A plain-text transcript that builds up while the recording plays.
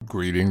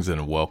Greetings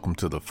and welcome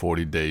to the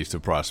 40 Days to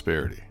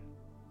Prosperity.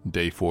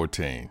 Day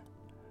 14.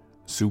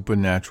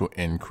 Supernatural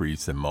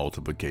Increase and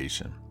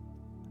Multiplication.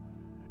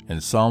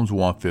 In Psalms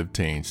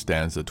 115,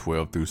 stanza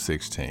 12 through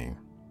 16,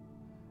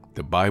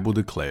 the Bible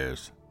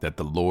declares that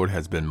the Lord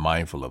has been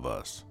mindful of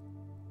us.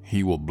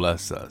 He will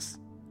bless us.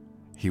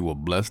 He will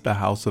bless the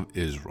house of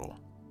Israel.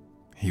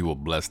 He will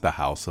bless the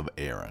house of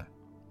Aaron.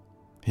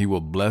 He will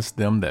bless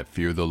them that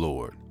fear the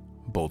Lord,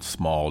 both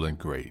small and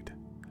great.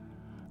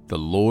 The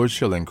Lord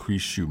shall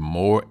increase you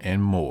more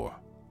and more,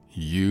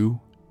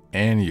 you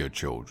and your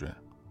children.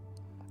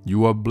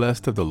 You are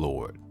blessed of the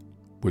Lord,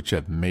 which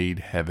hath made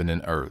heaven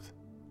and earth.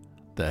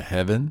 The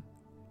heaven,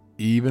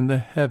 even the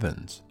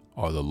heavens,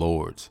 are the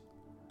Lord's,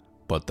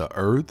 but the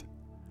earth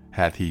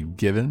hath he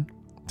given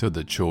to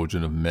the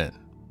children of men.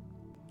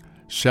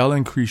 Shall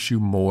increase you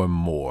more and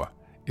more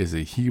is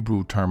a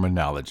Hebrew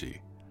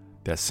terminology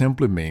that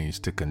simply means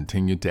to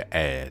continue to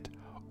add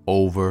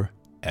over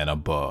and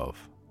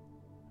above.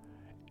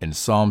 In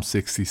Psalm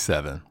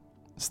 67,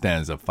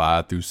 stanza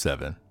 5 through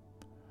 7,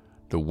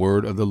 the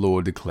word of the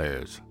Lord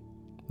declares,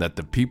 "Let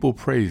the people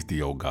praise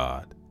thee, O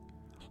God.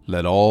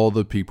 Let all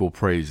the people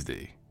praise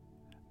thee.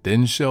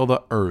 Then shall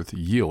the earth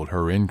yield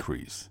her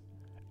increase,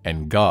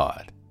 and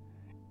God,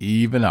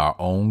 even our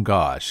own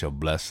God, shall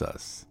bless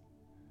us.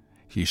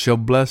 He shall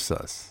bless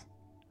us,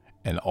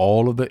 and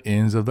all of the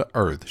ends of the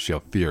earth shall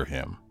fear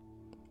him."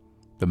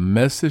 The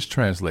Message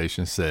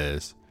translation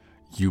says,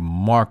 "You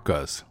mark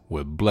us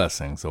with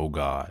blessings, O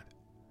God."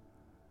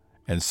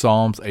 In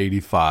Psalms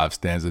 85,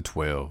 stanza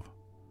 12,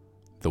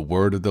 the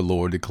word of the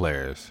Lord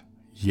declares,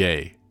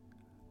 "Yea,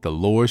 the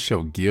Lord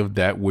shall give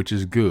that which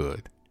is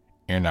good,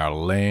 and our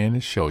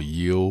land shall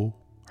yield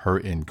her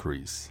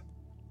increase."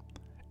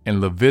 In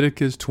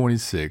Leviticus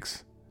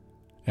 26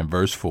 and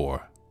verse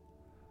 4,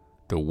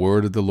 the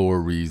word of the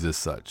Lord reads as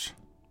such,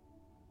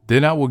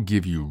 "Then I will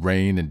give you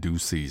rain in due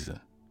season,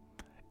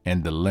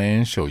 and the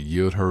land shall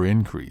yield her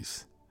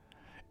increase,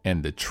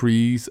 and the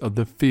trees of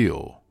the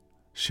field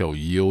shall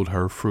yield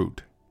her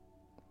fruit."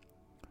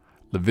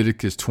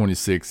 Leviticus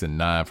 26 and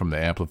 9 from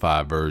the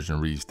Amplified Version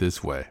reads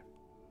this way,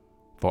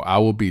 "For I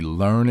will be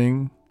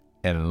learning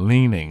and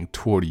leaning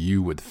toward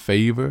you with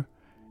favor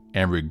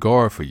and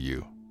regard for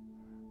you,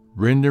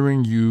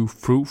 rendering you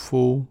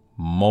fruitful,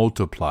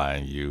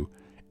 multiplying you,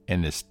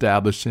 and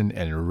establishing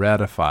and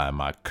ratifying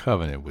my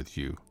covenant with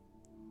you."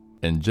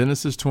 In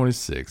Genesis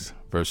 26,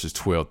 verses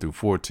 12 through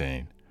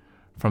 14,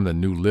 from the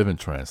New Living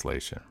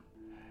Translation,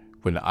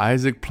 when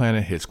Isaac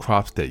planted his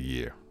crops that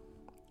year,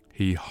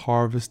 he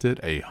harvested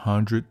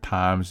 100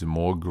 times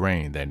more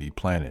grain than he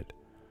planted,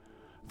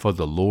 for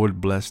the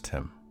Lord blessed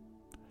him.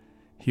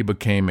 He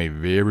became a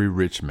very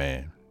rich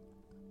man,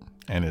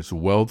 and his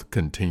wealth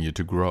continued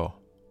to grow.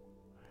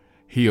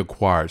 He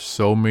acquired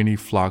so many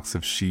flocks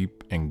of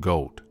sheep and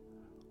goat,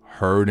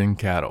 herd and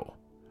cattle,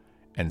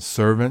 and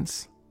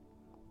servants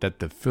that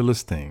the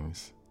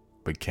Philistines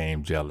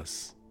became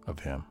jealous of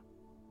him.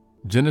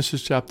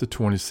 Genesis chapter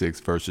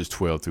 26, verses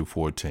 12 through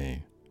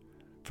 14,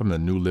 from the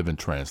New Living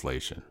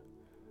Translation,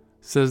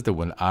 says that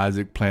when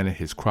Isaac planted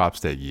his crops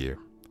that year,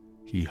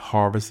 he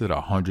harvested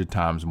 100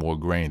 times more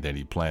grain than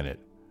he planted.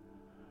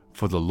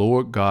 For the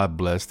Lord God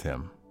blessed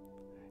him,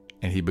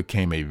 and he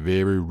became a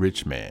very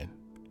rich man,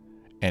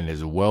 and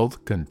his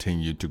wealth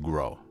continued to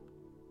grow.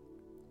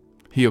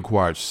 He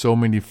acquired so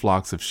many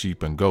flocks of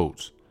sheep and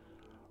goats,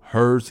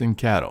 herds and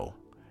cattle,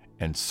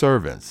 and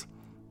servants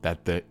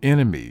that the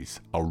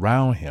enemies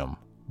around him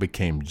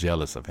became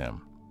jealous of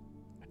him.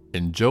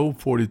 In Job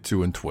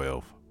 42 and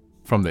 12,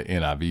 from the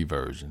NIV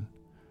version,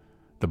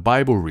 the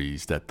Bible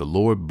reads that the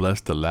Lord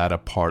blessed the latter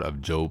part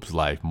of Job's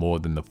life more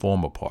than the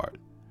former part,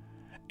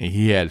 and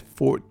he had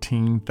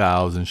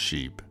 14,000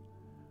 sheep,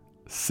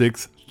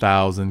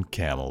 6,000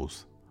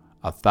 camels,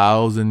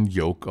 1,000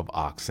 yoke of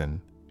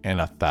oxen,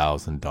 and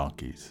 1,000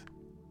 donkeys.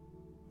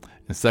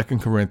 In 2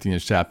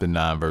 Corinthians chapter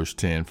 9, verse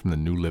 10, from the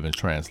New Living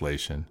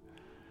Translation,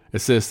 it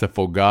says that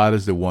for God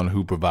is the one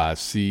who provides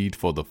seed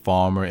for the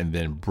farmer and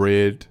then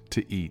bread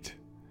to eat.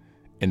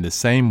 In the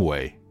same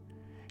way,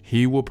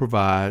 he will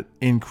provide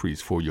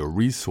increase for your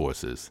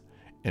resources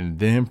and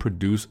then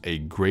produce a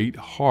great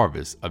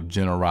harvest of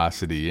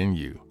generosity in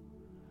you.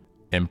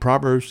 In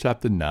Proverbs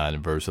chapter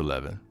 9, verse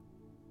 11,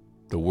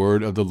 the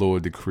word of the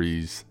Lord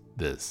decrees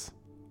this,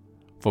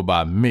 "For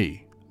by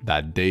me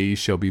thy days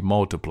shall be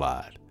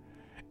multiplied,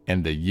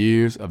 and the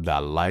years of thy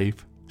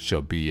life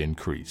shall be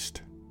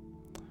increased."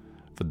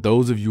 For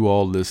those of you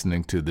all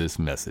listening to this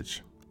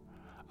message,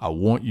 I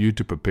want you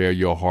to prepare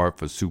your heart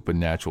for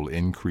supernatural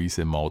increase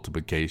and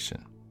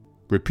multiplication.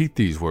 Repeat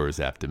these words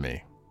after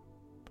me.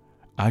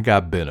 I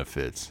got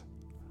benefits.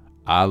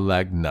 I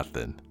lack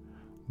nothing.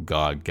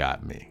 God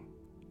got me.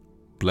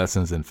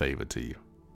 Blessings and favor to you.